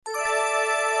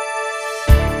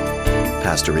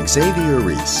Pastor Xavier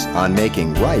Reese on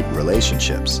making right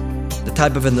relationships. The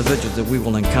type of individuals that we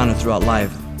will encounter throughout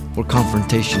life where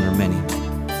confrontation are many.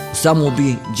 Some will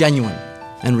be genuine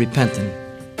and repentant.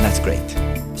 That's great.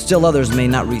 Still others may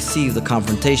not receive the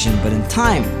confrontation, but in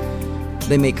time,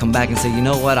 they may come back and say, you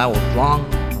know what, I was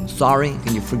wrong, I'm sorry,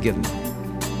 can you forgive me?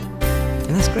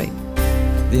 And that's great.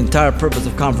 The entire purpose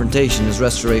of confrontation is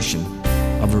restoration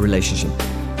of a relationship,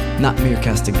 not mere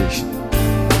castigation.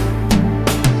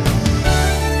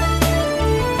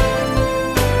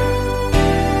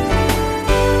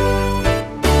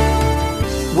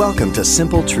 Welcome to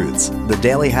Simple Truths, the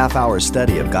daily half-hour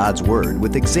study of God's Word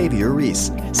with Xavier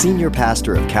Reese, Senior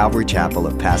Pastor of Calvary Chapel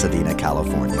of Pasadena,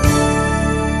 California.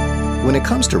 When it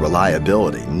comes to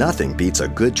reliability, nothing beats a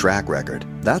good track record.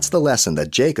 That's the lesson that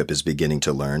Jacob is beginning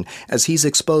to learn as he's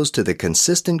exposed to the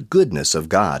consistent goodness of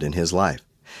God in his life.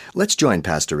 Let's join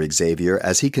Pastor Xavier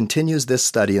as he continues this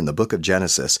study in the book of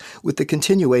Genesis with the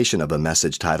continuation of a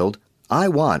message titled, I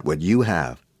Want What You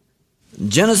Have.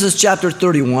 Genesis chapter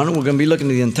 31, we're going to be looking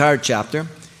at the entire chapter.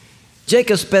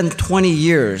 Jacob spent 20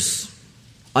 years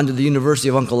under the university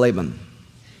of Uncle Laban.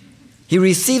 He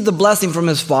received the blessing from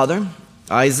his father,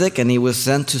 Isaac, and he was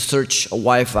sent to search a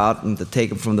wife out and to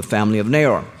take him from the family of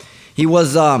Nahor. He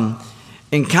was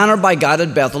encountered by God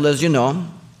at Bethel, as you know,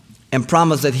 and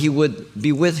promised that he would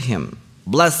be with him,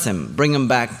 bless him, bring him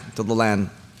back to the land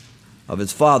of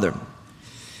his father.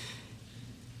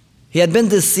 He had been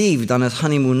deceived on his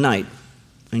honeymoon night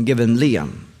and given Leah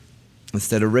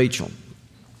instead of Rachel.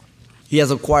 He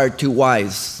has acquired 2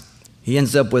 wives. He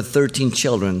ends up with 13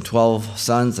 children, 12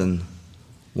 sons and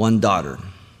 1 daughter.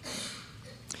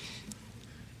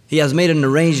 He has made an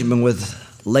arrangement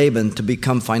with Laban to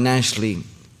become financially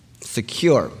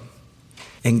secure,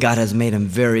 and God has made him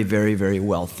very, very, very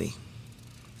wealthy.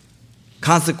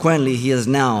 Consequently, he is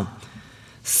now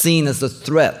seen as a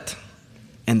threat,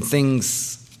 and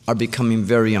things are becoming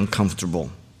very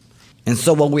uncomfortable. And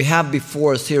so what we have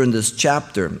before us here in this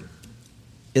chapter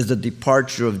is the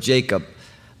departure of Jacob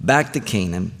back to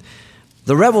Canaan.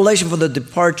 The revelation for the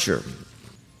departure,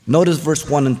 notice verse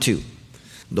 1 and 2.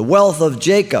 The wealth of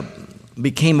Jacob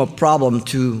became a problem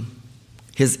to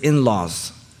his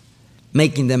in-laws,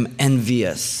 making them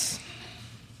envious.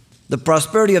 The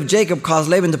prosperity of Jacob caused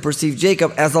Laban to perceive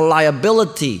Jacob as a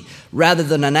liability rather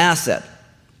than an asset.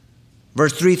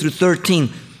 Verse 3 through 13,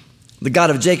 the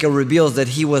God of Jacob reveals that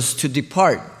he was to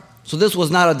depart. So this was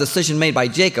not a decision made by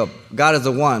Jacob. God is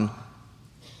the one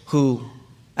who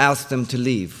asked him to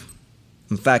leave.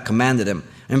 In fact, commanded him.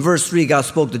 In verse 3, God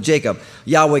spoke to Jacob.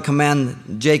 Yahweh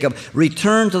commanded Jacob,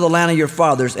 return to the land of your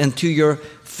fathers and to your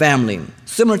family.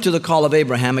 Similar to the call of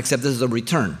Abraham, except this is a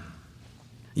return.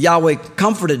 Yahweh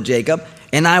comforted Jacob,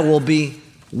 and I will be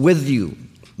with you.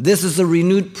 This is a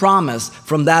renewed promise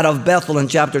from that of Bethel in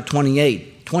chapter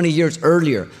 28, 20 years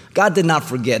earlier. God did not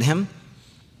forget him.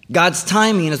 God's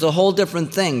timing is a whole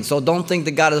different thing, so don't think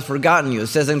that God has forgotten you. It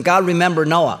says, and God remembered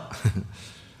Noah.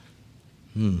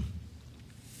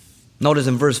 Notice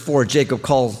in verse 4, Jacob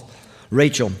calls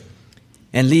Rachel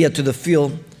and Leah to the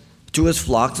field to his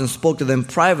flocks and spoke to them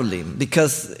privately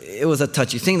because it was a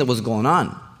touchy thing that was going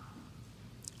on.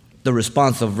 The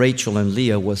response of Rachel and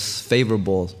Leah was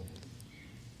favorable.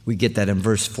 We get that in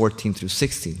verse 14 through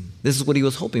 16. This is what he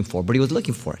was hoping for, but he was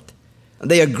looking for it.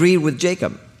 They agreed with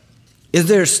Jacob. Is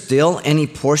there still any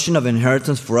portion of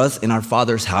inheritance for us in our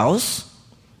father's house?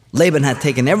 Laban had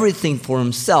taken everything for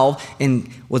himself and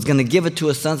was going to give it to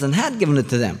his sons and had given it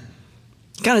to them.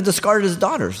 He kind of discarded his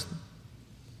daughters.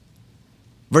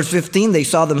 Verse 15, they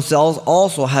saw themselves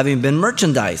also having been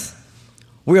merchandise.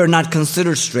 We are not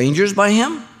considered strangers by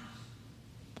him?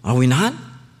 Are we not?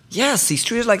 Yes, he's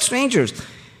treated like strangers.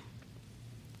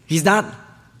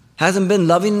 Hasn't been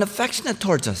loving and affectionate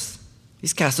towards us.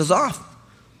 He's cast us off.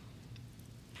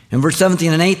 In verse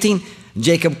 17 and 18,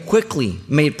 Jacob quickly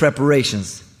made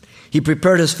preparations. He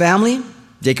prepared his family.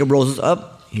 Jacob rose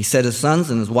up. He set his sons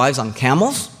and his wives on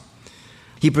camels.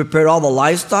 He prepared all the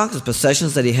livestock, his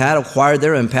possessions that he had acquired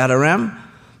there in Paddan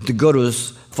to go to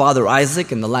his father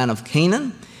Isaac in the land of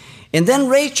Canaan. And then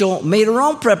Rachel made her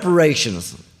own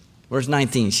preparations. Verse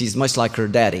 19, she's much like her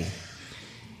daddy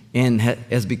and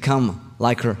has become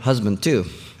like her husband too.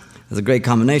 It's a great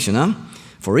combination, huh?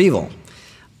 For evil.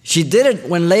 She did it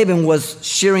when Laban was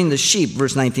shearing the sheep,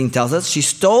 verse 19 tells us. She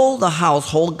stole the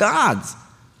household gods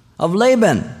of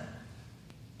Laban.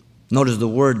 Notice the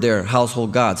word there,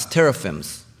 household gods,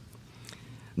 teraphims.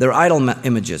 They're idol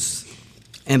images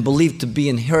and believed to be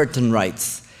inheritance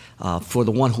rights for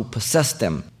the one who possessed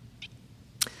them.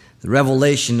 The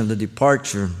revelation of the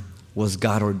departure was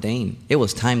God ordained. It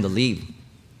was time to leave.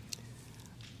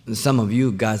 Some of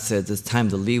you, God says, it's time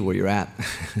to leave where you're at.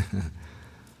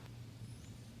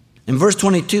 In verse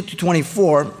 22 to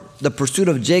 24, the pursuit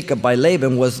of Jacob by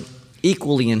Laban was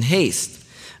equally in haste.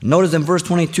 Notice in verse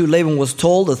 22, Laban was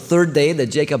told the third day that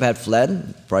Jacob had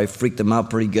fled. Probably freaked him out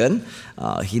pretty good.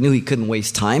 He knew he couldn't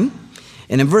waste time.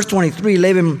 And in verse 23,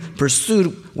 Laban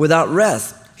pursued without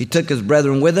rest. He took his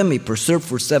brethren with him. He pursued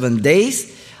for 7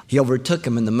 days. He overtook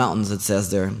him in the mountains, it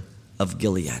says there, of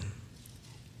Gilead.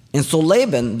 And so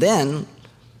Laban then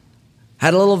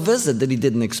had a little visit that he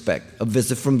didn't expect, a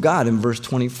visit from God in verse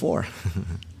 24.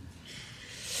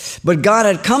 But God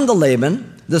had come to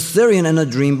Laban, the Syrian, in a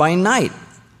dream by night.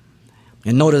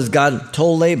 And notice God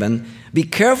told Laban, "Be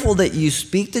careful that you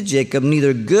speak to Jacob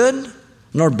neither good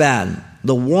nor bad."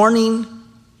 The warning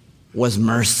was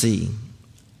mercy.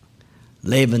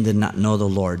 Laban did not know the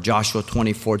Lord. Joshua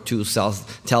 24:2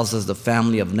 tells us the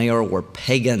family of Nahor were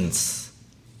pagans.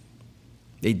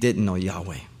 They didn't know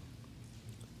Yahweh.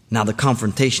 Now the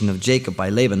confrontation of Jacob by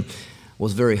Laban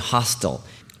was very hostile.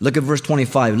 Look at verse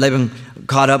 25. Laban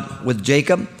caught up with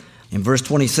Jacob. In verse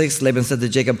 26, Laban said to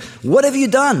Jacob, "What have you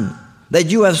done that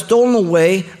you have stolen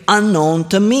away unknown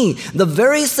to me?" The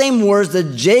very same words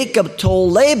that Jacob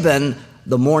told Laban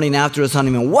the morning after his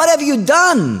honeymoon. What have you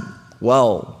done?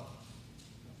 Well,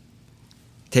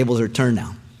 tables are turned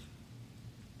now.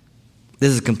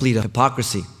 This is complete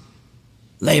hypocrisy.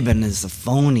 Laban is a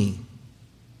phony.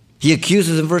 He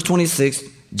accuses in verse 26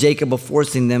 Jacob of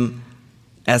forcing them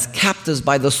as captives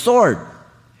by the sword,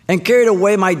 and carried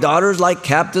away my daughters like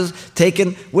captives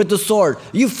taken with the sword.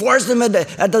 You forced them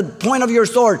at the point of your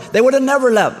sword. They would have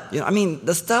never left.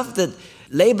 The stuff that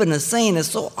Laban is saying is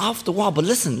so off the wall. But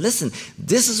listen.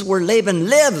 This is where Laban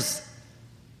lives.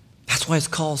 That's why it's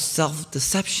called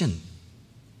self-deception.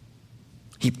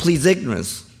 He pleads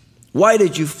ignorance. Why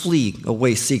did you flee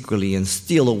away secretly and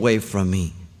steal away from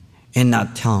me and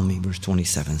not tell me? Verse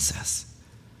 27 says.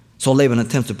 So Laban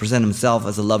attempts to present himself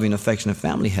as a loving, affectionate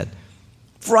family head.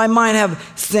 For I might have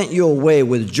sent you away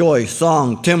with joy,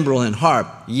 song, timbrel, and harp.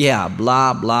 Yeah,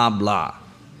 blah, blah, blah.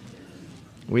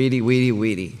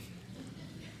 Weedy.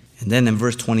 And then in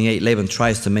verse 28, Laban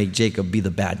tries to make Jacob be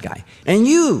the bad guy. And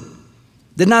you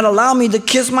did not allow me to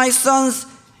kiss my sons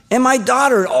and my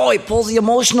daughter. Oh, he pulls the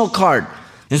emotional card.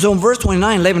 And so in verse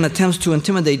 29, Laban attempts to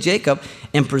intimidate Jacob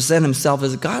and present himself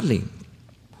as godly.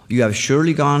 You have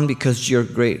surely gone because you're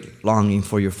great longing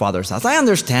for your father's house. I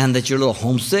understand that you're a little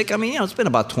homesick. It's been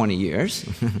about 20 years.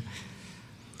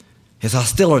 His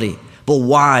hostility. But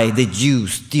why did you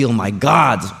steal my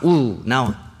gods? Ooh,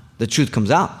 now the truth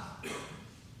comes out.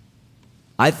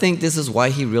 I think this is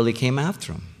why he really came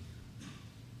after him.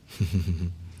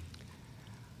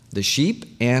 The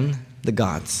sheep and the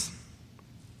gods.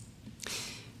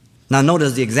 Now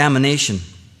notice the examination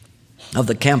of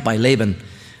the camp by Laban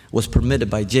was permitted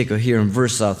by Jacob here in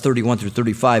verse 31 through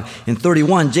 35. In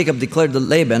 31, Jacob declared to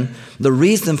Laban the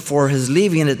reason for his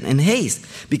leaving it in haste.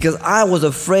 Because I was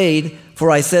afraid,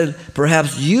 for I said,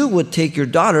 perhaps you would take your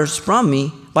daughters from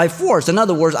me by force. In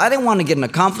other words, I didn't want to get in a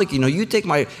conflict. You take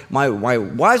my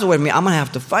wives away from me, I'm going to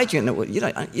have to fight you.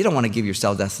 You don't want to give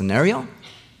yourself that scenario.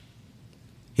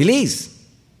 He leaves.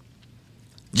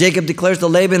 Jacob declares to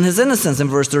Laban his innocence in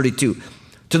verse 32,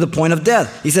 to the point of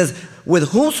death. He says, with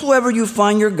whomsoever you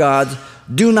find your gods,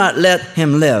 do not let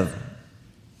him live.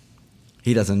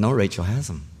 He doesn't know Rachel has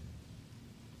him.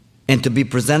 And to be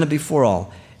presented before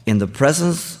all, in the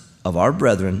presence of our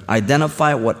brethren,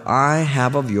 identify what I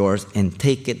have of yours and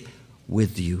take it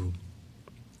with you.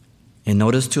 And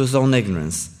notice to his own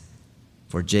ignorance,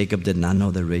 for Jacob did not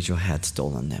know that Rachel had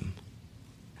stolen them.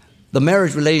 The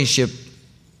marriage relationship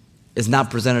is not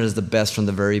presented as the best from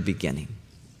the very beginning.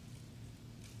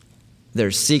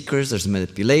 There's secrets, there's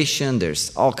manipulation,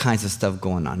 there's all kinds of stuff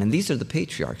going on. And these are the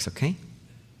patriarchs, okay?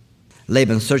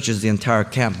 Laban searches the entire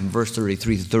camp in verse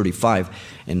 33 to 35.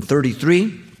 In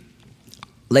 33,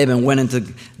 Laban went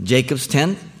into Jacob's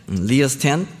tent and Leah's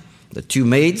tent, the two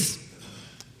maids,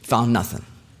 found nothing.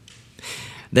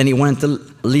 Then he went into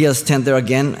Leah's tent there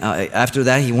again. After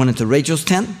that, he went into Rachel's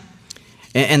tent.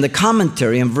 And the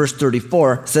commentary in verse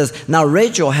 34 says, now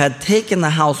Rachel had taken the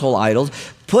household idols,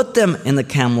 put them in the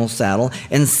camel's saddle,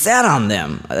 and sat on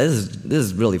them. This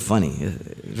is really funny.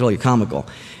 It's really comical.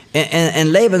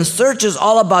 And Laban searches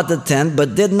all about the tent,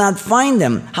 but did not find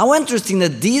them. How interesting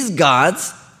that these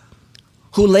gods,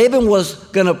 who Laban was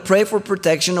going to pray for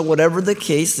protection or whatever the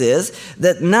case is,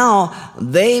 that now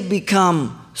they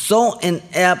become so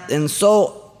inept and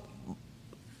so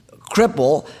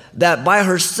crippled that by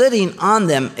her sitting on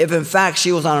them, if in fact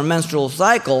she was on a menstrual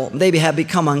cycle, they have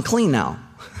become unclean now.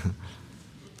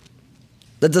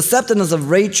 The deceptiveness of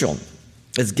Rachel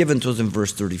is given to us in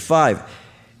verse 35.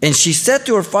 And she said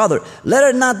to her father, let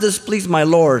it not displease my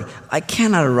lord. I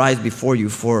cannot arise before you,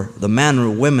 for the man or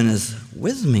woman is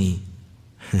with me.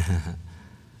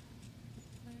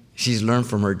 She's learned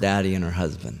from her daddy and her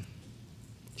husband.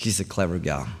 She's a clever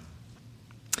gal.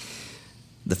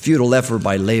 The futile effort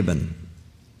by Laban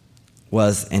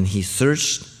was, and he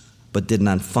searched but did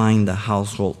not find the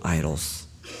household idols.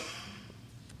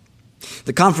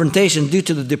 The confrontation due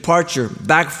to the departure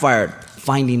backfired,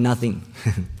 finding nothing.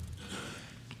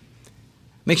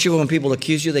 Make sure when people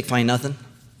accuse you, they find nothing.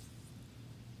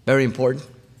 Very important.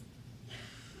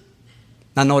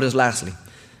 Now notice lastly,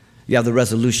 you have the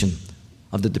resolution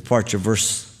of the departure,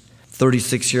 verse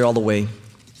 36 here all the way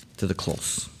to the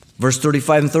close. Verse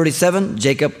 35 and 37,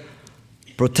 Jacob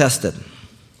protested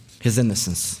his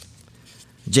innocence.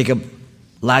 Jacob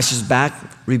lashes back,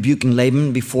 rebuking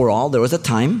Laban before all. There was a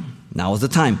time. Now is the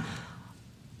time.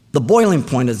 The boiling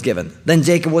point is given. Then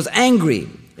Jacob was angry.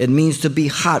 It means to be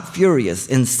hot, furious,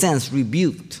 incensed,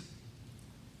 rebuked.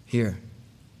 Here,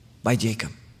 by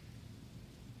Jacob.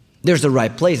 There's the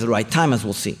right place, the right time, as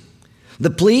we'll see. The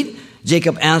plea,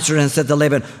 Jacob answered and said to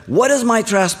Laban, what is my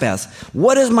trespass?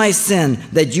 What is my sin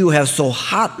that you have so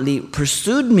hotly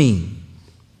pursued me?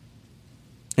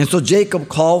 And so Jacob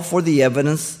called for the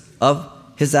evidence of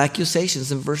his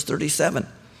accusations in verse 37.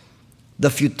 The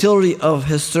futility of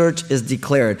his search is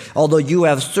declared. Although you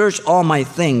have searched all my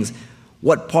things,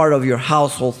 what part of your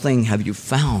household thing have you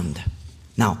found?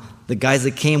 Now, the guys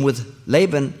that came with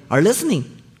Laban are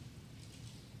listening.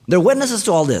 They're witnesses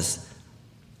to all this.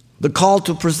 The call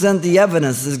to present the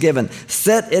evidence is given.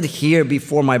 Set it here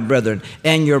before my brethren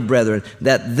and your brethren,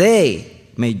 that they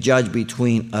may judge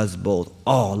between us both.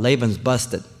 Oh, Laban's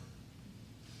busted.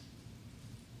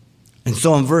 And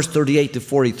so in verse 38 to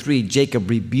 43, Jacob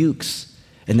rebukes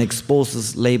and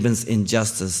exposes Laban's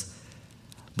injustice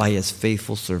by his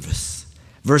faithful service.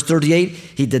 Verse 38,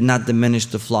 he did not diminish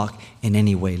the flock in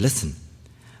any way. Listen,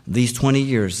 these 20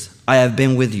 years I have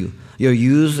been with you. Your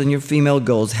ewes and your female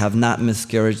goats have not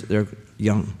miscarried their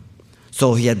young.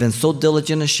 So he had been so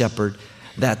diligent a shepherd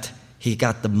that he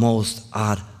got the most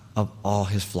out of all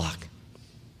his flock.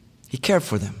 He cared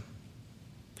for them.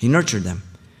 He nurtured them.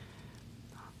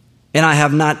 And I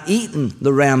have not eaten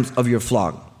the rams of your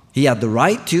flock. He had the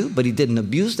right to, but he didn't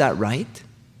abuse that right.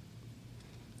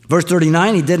 Verse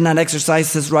 39, he did not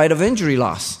exercise his right of injury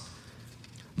loss.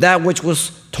 That which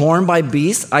was torn by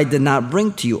beasts, I did not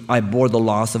bring to you. I bore the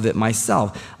loss of it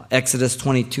myself. Exodus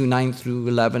 22, 9 through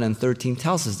 11 and 13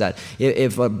 tells us that.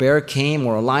 If a bear came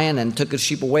or a lion and took a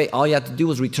sheep away, all you had to do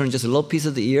was return just a little piece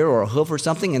of the ear or a hoof or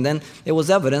something, and then it was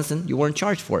evidence and you weren't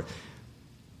charged for it.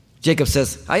 Jacob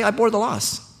says, I bore the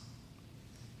loss.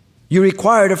 You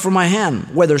required it from my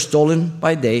hand, whether stolen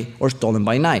by day or stolen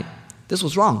by night. This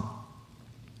was wrong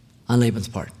on Laban's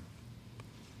part.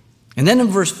 And then in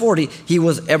verse 40, he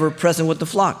was ever present with the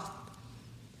flock.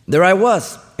 There I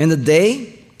was. In the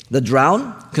day, the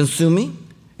drought consumed me,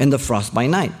 and the frost by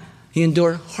night. He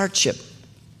endured hardship.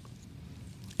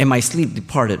 And my sleep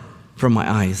departed from my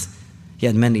eyes. He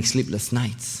had many sleepless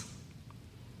nights.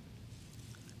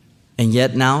 And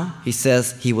yet now, he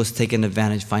says he was taken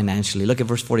advantage financially. Look at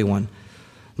verse 41.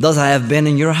 Thus I have been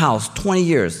in your house 20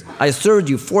 years. I served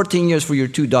you 14 years for your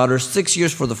 2 daughters, 6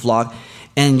 years for the flock,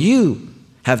 and you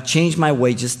have changed my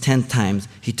wages 10 times.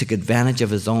 He took advantage of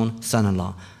his own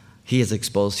son-in-law. He is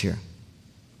exposed here.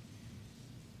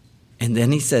 And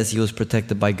then he says he was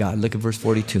protected by God. Look at verse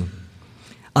 42.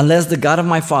 Unless the God of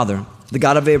my father, the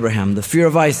God of Abraham, the fear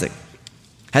of Isaac,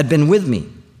 had been with me,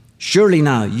 surely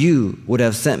now you would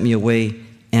have sent me away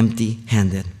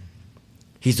empty-handed.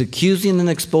 He's accusing and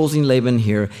exposing Laban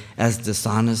here as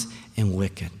dishonest and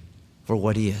wicked for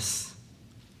what he is.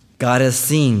 God has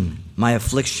seen my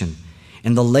affliction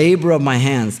and the labor of my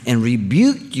hands and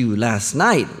rebuked you last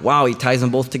night. Wow, he ties them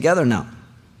both together now.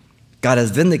 God has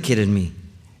vindicated me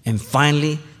and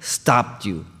finally stopped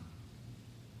you.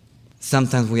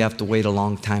 Sometimes we have to wait a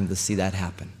long time to see that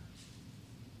happen.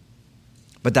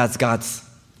 But that's God's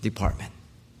department.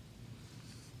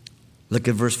 Look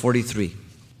at verse 43.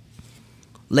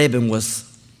 Laban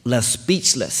was left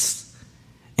speechless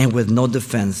and with no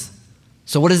defense.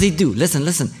 So what does he do?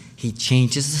 Listen. He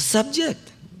changes the subject.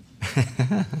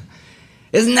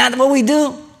 Isn't that what we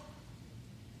do?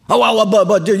 Oh, well,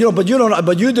 but you don't.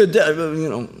 But you did.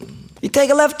 You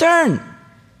take a left turn.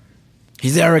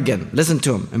 He's arrogant. Listen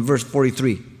to him in verse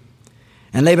 43.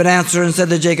 And Laban answered and said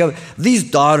to Jacob, these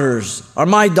daughters are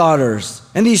my daughters,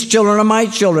 and these children are my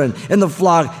children, and the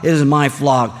flock is my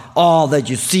flock. All that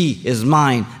you see is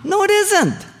mine. No, it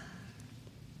isn't.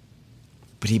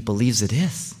 But he believes it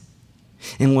is.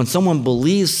 And when someone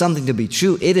believes something to be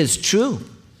true, it is true.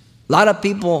 A lot of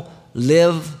people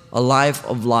live a life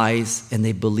of lies and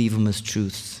they believe him as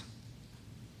truths.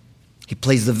 He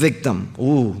plays the victim.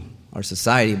 Ooh, our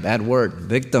society, bad word,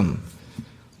 victim.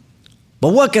 But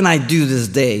what can I do this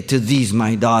day to these,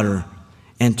 my daughter,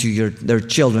 and to their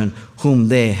children whom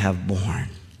they have borne?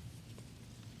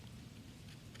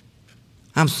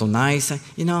 I'm so nice,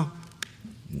 No.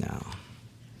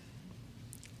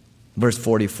 Verse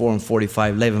 44 and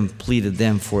 45, Laban pleaded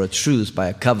them for a truce by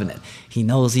a covenant. He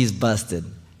knows he's busted.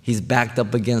 He's backed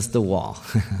up against the wall.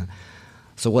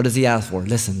 So what does he ask for?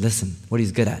 Listen, what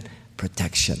he's good at?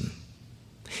 Protection.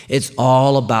 It's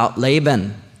all about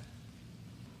Laban.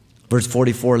 Verse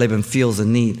 44, Laban feels a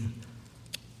need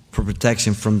for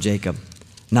protection from Jacob.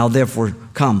 Now therefore,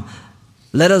 come,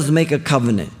 let us make a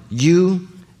covenant, you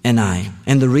and I.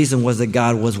 And the reason was that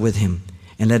God was with him.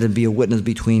 And let it be a witness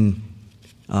between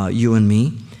you and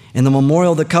me. And the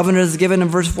memorial of the covenant is given in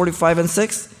verse 45 and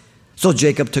 6. So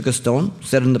Jacob took a stone,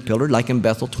 set it in the pillar, like in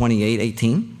Bethel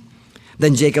 28:18.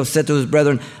 Then Jacob said to his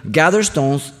brethren, gather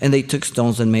stones, and they took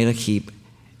stones and made a heap,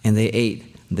 and they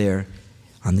ate there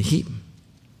on the heap.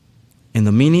 And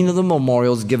the meaning of the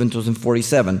memorial is given to us in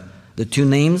 47. The two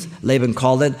names, Laban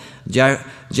called it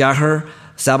Jaher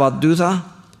Sabbathutha,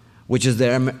 which is the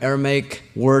Aramaic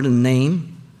word and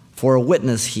name for a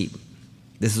witness heap.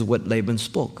 This is what Laban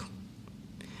spoke.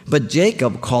 But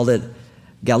Jacob called it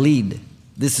Galid.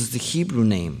 This is the Hebrew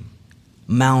name,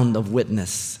 mound of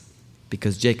witness,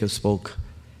 because Jacob spoke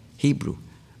Hebrew.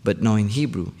 But knowing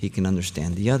Hebrew, he can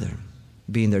understand the other.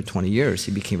 Being there 20 years,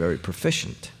 he became very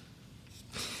proficient.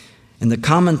 And the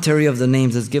commentary of the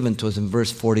names is given to us in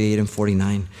verse 48 and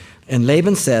 49. And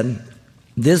Laban said,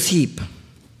 this heap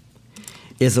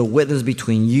is a witness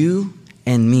between you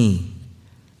and me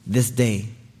this day.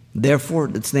 Therefore,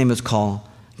 its name is called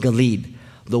Galid.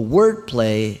 The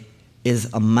wordplay is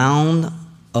a mound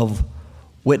of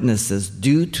witnesses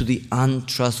due to the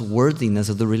untrustworthiness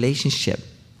of the relationship.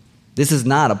 This is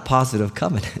not a positive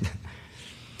covenant.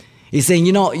 He's saying,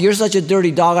 you're such a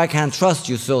dirty dog, I can't trust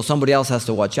you, so somebody else has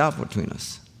to watch out between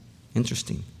us.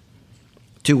 Interesting.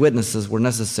 2 witnesses were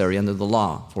necessary under the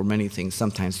law for many things,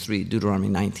 sometimes 3, Deuteronomy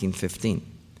 19:15.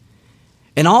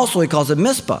 And also he calls it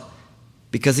Mizpah,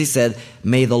 because he said,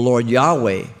 may the Lord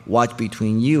Yahweh watch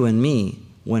between you and me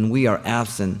when we are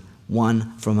absent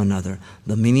one from another.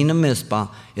 The meaning of Mizpah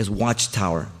is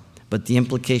watchtower, but the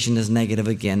implication is negative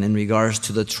again in regards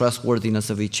to the trustworthiness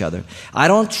of each other. I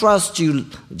don't trust you,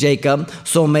 Jacob,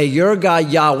 so may your God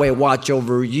Yahweh watch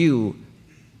over you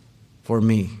over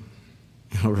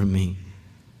me.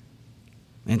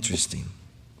 Interesting.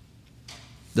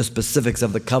 The specifics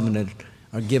of the covenant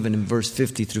are given in verse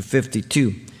 50 through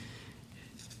 52.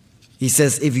 He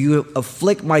says, if you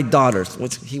afflict my daughters,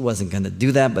 which he wasn't going to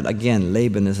do that, but again,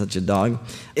 Laban is such a dog.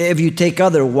 If you take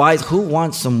other wives, who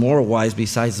wants some more wives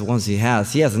besides the ones he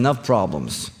has? He has enough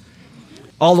problems.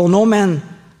 Although no man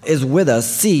is with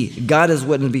us, see, God is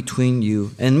witness between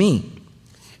you and me.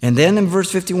 And then in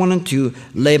verse 51 and 2,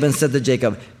 Laban said to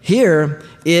Jacob, here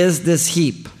is this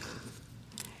heap.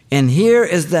 And here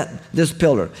is this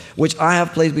pillar, which I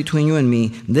have placed between you and me.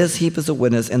 This heap is a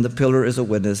witness, and the pillar is a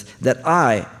witness, that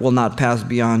I will not pass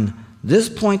beyond this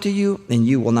point to you, and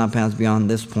you will not pass beyond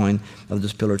this point of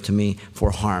this pillar to me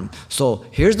for harm. So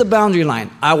here's the boundary line.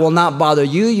 I will not bother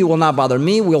you. You will not bother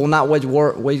me. We will not wage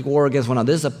war against one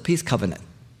another. This is a peace covenant,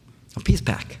 a peace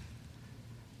pact.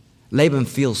 Laban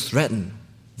feels threatened,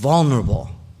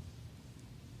 vulnerable.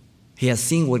 He has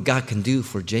seen what God can do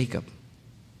for Jacob.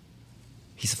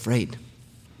 He's afraid.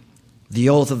 The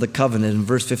oath of the covenant in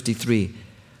verse 53.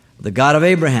 The God of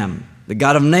Abraham, the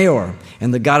God of Nahor,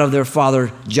 and the God of their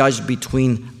father judged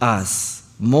between us.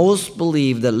 Most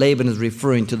believe that Laban is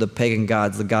referring to the pagan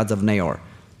gods, the gods of Nahor,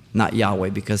 not Yahweh,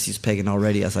 because he's pagan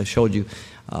already, as I showed you.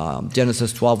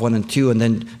 Genesis 12:1 and 2, and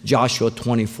then Joshua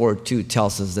 24:2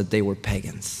 tells us that they were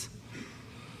pagans.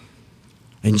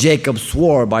 And Jacob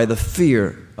swore by the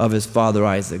fear of his father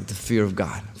Isaac, the fear of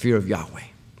God, fear of Yahweh.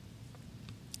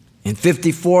 In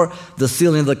 54, the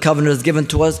sealing of the covenant is given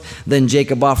to us. Then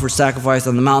Jacob offered sacrifice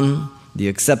on the mountain, the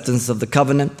acceptance of the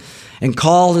covenant, and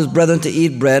called his brethren to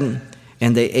eat bread.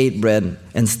 And they ate bread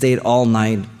and stayed all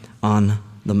night on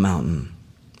the mountain.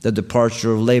 The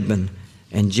departure of Laban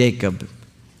and Jacob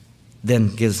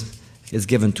then is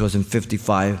given to us in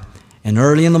 55. And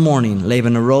early in the morning,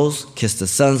 Laban arose, kissed his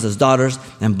sons, his daughters,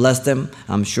 and blessed them.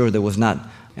 I'm sure there was not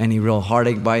any real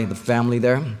heartache by the family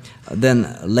there.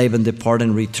 Then Laban departed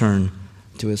and returned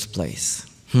to his place.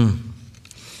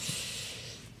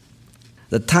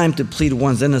 The time to plead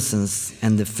one's innocence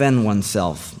and defend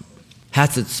oneself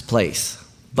has its place,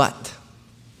 but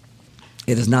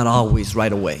it is not always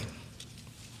right away.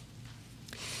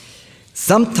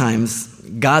 Sometimes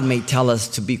God may tell us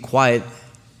to be quiet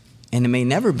and it may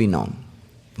never be known.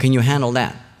 Can you handle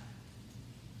that?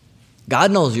 God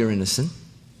knows you're innocent.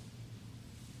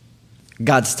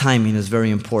 God's timing is very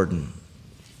important.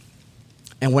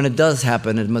 And when it does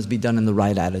happen, it must be done in the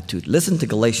right attitude. Listen to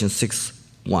Galatians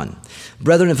 6:1.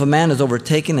 Brethren, if a man is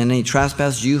overtaken in any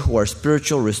trespass, you who are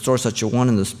spiritual, restore such a one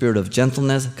in the spirit of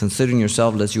gentleness, considering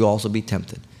yourself, lest you also be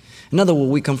tempted. In other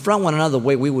words, we confront one another the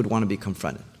way we would want to be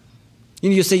confronted.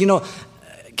 You say,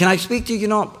 can I speak to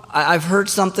you? I've heard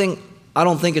something. I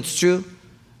don't think it's true,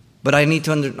 but I need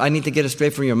to get it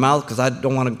straight from your mouth because I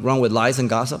don't want to run with lies and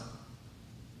gossip.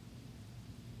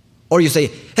 Or you say,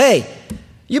 hey,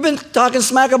 you've been talking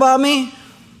smack about me?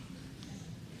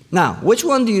 Now, which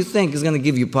one do you think is going to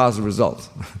give you positive results?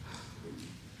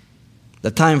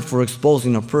 The time for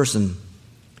exposing a person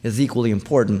is equally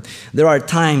important. There are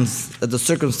times that the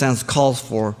circumstance calls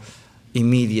for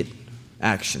immediate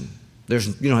action. You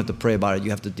don't have to pray about it. You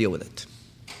have to deal with it.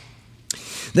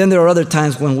 Then there are other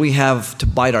times when we have to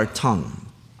bite our tongue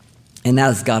and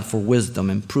ask God for wisdom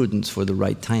and prudence for the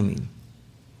right timing.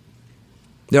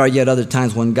 There are yet other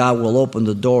times when God will open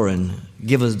the door and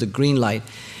give us the green light,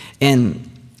 and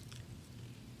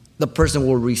the person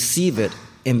will receive it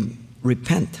and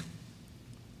repent.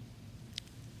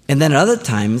 And then at other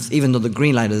times, even though the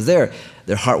green light is there,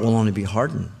 their heart will only be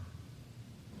hardened.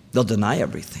 They'll deny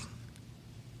everything.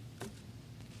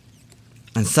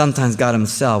 And sometimes God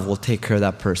himself will take care of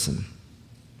that person.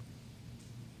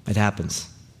 It happens.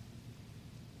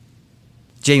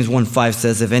 James 1:5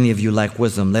 says, if any of you lack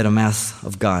wisdom, let him ask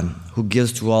of God, who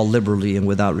gives to all liberally and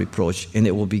without reproach, and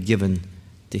it will be given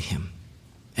to him.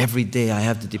 Every day I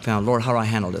have to depend on, Lord, how do I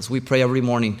handle this? We pray every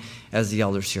morning as the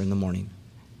elders here in the morning.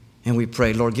 And we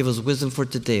pray, Lord, give us wisdom for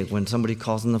today when somebody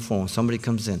calls on the phone, somebody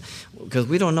comes in. Because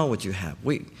we don't know what you have.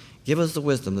 Give us the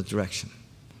wisdom, the direction.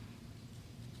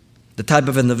 The type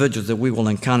of individuals that we will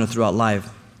encounter throughout life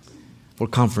for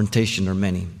confrontation are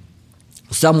many.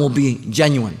 Some will be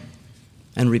genuine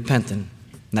and repentant,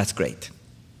 and that's great.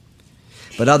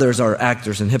 But others are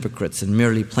actors and hypocrites and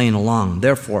merely playing along.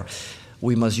 Therefore,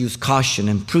 we must use caution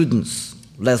and prudence,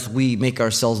 lest we make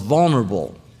ourselves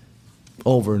vulnerable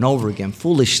over and over again,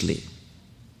 foolishly.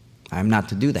 I am not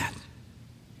to do that.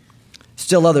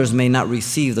 Still others may not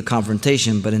receive the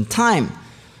confrontation, but in time,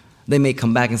 they may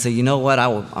come back and say, you know what, I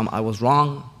was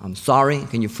wrong, I'm sorry,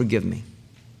 can you forgive me?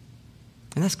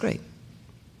 And that's great.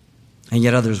 And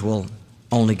yet others will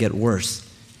only get worse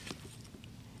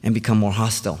and become more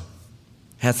hostile.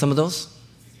 Had some of those?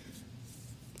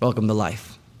 Welcome to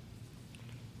life.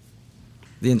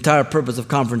 The entire purpose of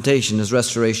confrontation is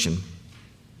restoration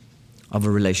of a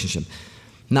relationship,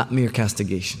 not mere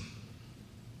castigation.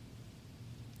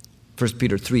 1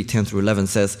 Peter 3:10-11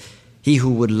 says, he who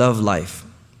would love life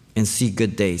and see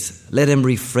good days, let him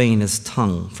refrain his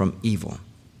tongue from evil,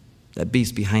 that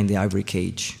beast behind the ivory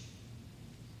cage,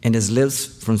 and his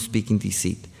lips from speaking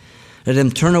deceit. Let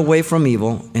him turn away from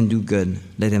evil and do good.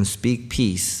 Let him speak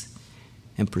peace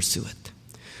and pursue it.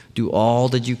 Do all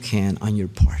that you can on your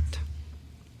part.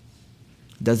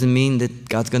 Doesn't mean that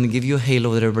God's going to give you a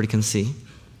halo that everybody can see.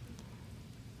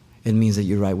 It means that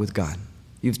you're right with God.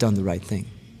 You've done the right thing.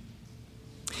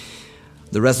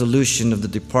 The resolution of the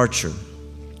departure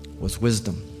was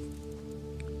wisdom.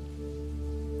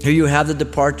 Here you have the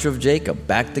departure of Jacob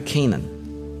back to Canaan,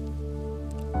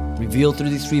 revealed through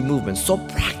these three movements, so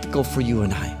practical for you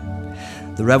and I.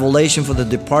 The revelation for the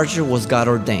departure was God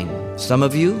ordained. Some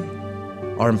of you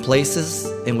are in places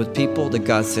and with people that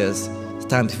God says, it's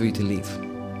time for you to leave.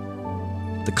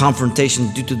 The confrontation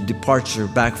due to the departure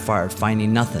backfired,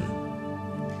 finding nothing.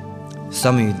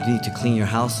 Some of you need to clean your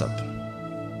house up,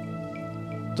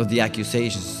 so the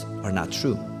accusations are not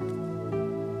true.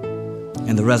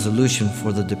 And the resolution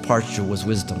for the departure was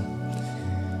wisdom.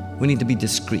 We need to be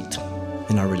discreet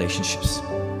in our relationships.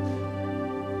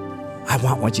 I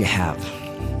want what you have.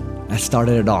 That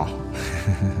started it all.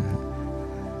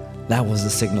 That was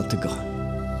the signal to go.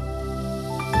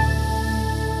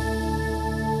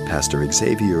 Pastor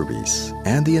Xavier Reese,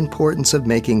 and the importance of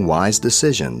making wise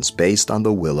decisions based on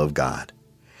the will of God.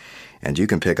 And you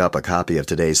can pick up a copy of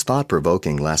today's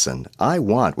thought-provoking lesson, I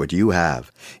Want What You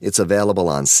Have. It's available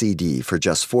on CD for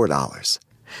just $4.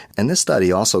 And this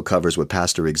study also covers what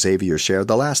Pastor Xavier shared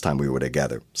the last time we were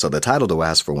together. So the title to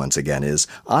ask for once again is,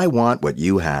 I Want What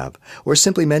You Have. Or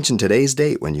simply mention today's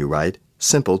date when you write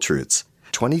Simple Truths.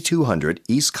 2200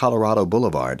 East Colorado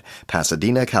Boulevard,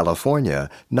 Pasadena, California,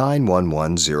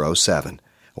 91107.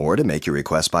 Or to make your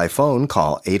request by phone,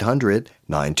 call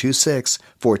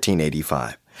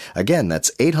 800-926-1485. Again,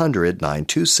 that's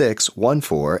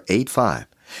 800-926-1485.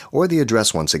 Or the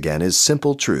address once again is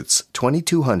Simple Truths,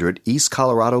 2200 East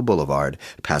Colorado Boulevard,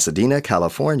 Pasadena,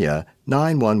 California,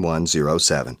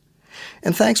 91107.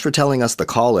 And thanks for telling us the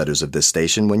call letters of this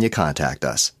station when you contact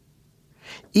us.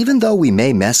 Even though we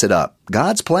may mess it up,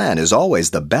 God's plan is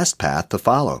always the best path to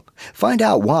follow. Find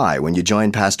out why when you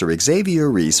join Pastor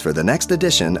Xavier Reese for the next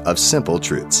edition of Simple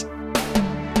Truths.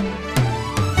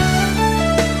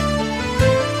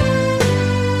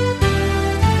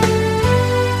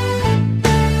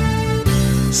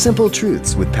 Simple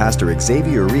Truths with Pastor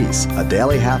Xavier Reese, a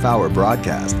daily half-hour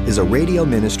broadcast, is a radio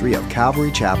ministry of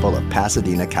Calvary Chapel of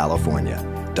Pasadena, California.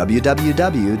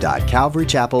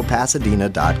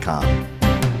 www.calvarychapelpasadena.com.